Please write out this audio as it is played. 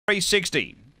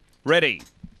360. Ready.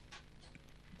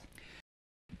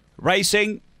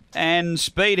 Racing. And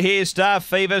speed here, Star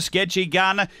Fever, Sketchy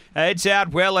Gun. It's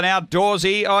out well and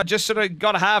outdoorsy. Oh, just sort of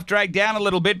got half dragged down a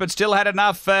little bit, but still had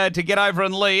enough to get over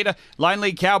and lead.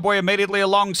 Lonely Cowboy immediately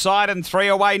alongside and 3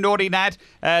 away, Naughty Nat.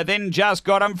 Then Just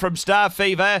Got Him from Star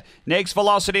Fever. Next,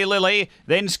 Velocity Lily.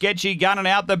 Then Sketchy Gun and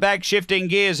out the back, Shifting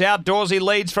Gears. Outdoorsy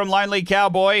leads from Lonely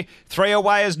Cowboy. 3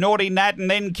 away is Naughty Nat, and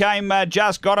then came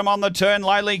Just Got Him on the turn.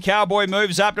 Lonely Cowboy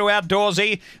moves up to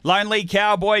Outdoorsy. Lonely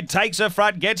Cowboy takes a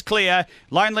front, gets clear.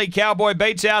 Lonely Cowboy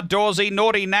beats Outdoorsy,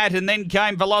 Naughty Nat, and then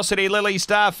came Velocity Lily,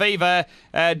 Star Fever.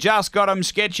 Just Got Him,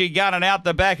 Sketchy Gun, and out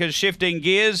the back is Shifting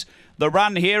Gears. The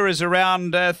run here is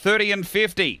around 30 and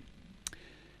 50.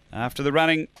 After the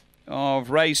running of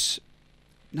race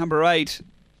number 8,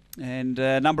 and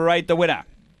number 8, the winner,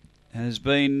 has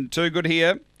been too good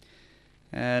here.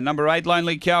 Number 8,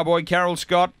 Lonely Cowboy, Carol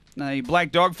Scott, a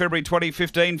black dog, February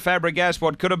 2015, Fabregas,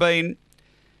 what could have been.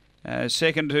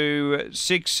 Second to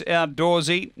 6,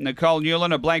 Outdoorsy, Nicole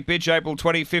Newland, a black bitch, April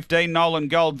 2015, Nolan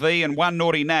Gold V, and 1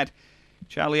 Naughty Nat.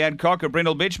 Charlie Adcock, a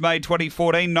brindle bitch, May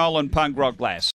 2014, Nolan Punk Rock Glass.